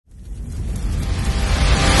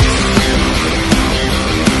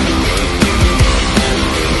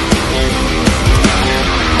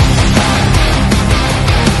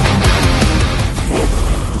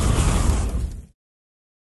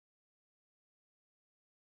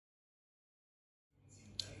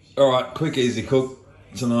All right, quick, easy cook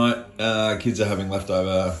tonight. Kids are having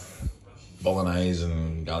leftover bolognese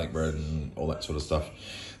and garlic bread and all that sort of stuff.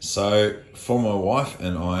 So for my wife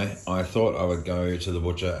and I thought I would go to the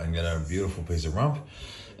butcher and get a beautiful piece of rump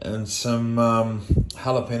and some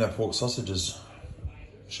jalapeno pork sausages.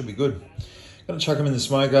 Should be good. Gonna chuck them in the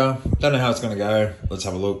smoker. Don't know how it's gonna go. Let's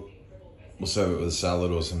have a look. We'll serve it with a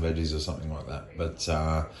salad or some veggies or something like that. But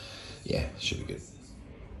yeah, should be good.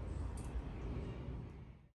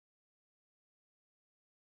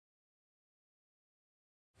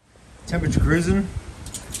 Temperature cruising.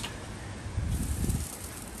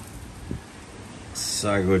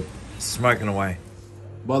 So good. Smoking away.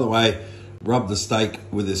 By the way, rub the steak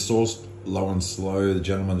with this sauce, low and slow, the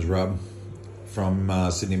gentleman's rub from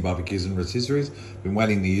Sydney Barbecues and Rotisseries. Been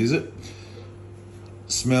waiting to use it.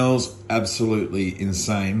 Smells absolutely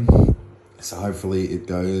insane. So hopefully it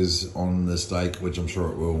goes on the steak, which I'm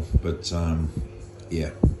sure it will. But yeah,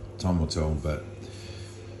 time will tell, but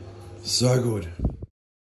so good.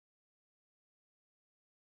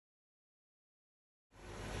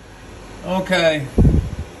 Okay,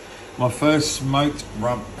 my first smoked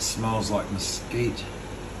rump smells like mesquite.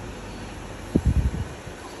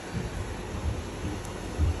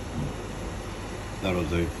 That'll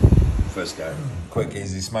do. First go. Quick,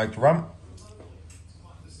 easy smoked rump.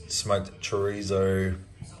 Smoked chorizo,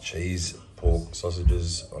 cheese, pork,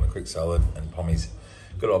 sausages on a quick salad and pommes.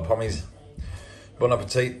 Good old pommes. Bon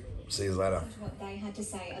appetit. See you later. What they had to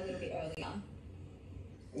say a little bit earlier.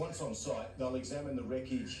 Once on site, they'll examine the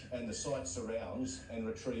wreckage and the site surrounds and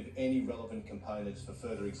retrieve any relevant components for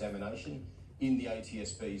further examination in the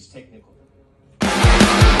ATSB's technical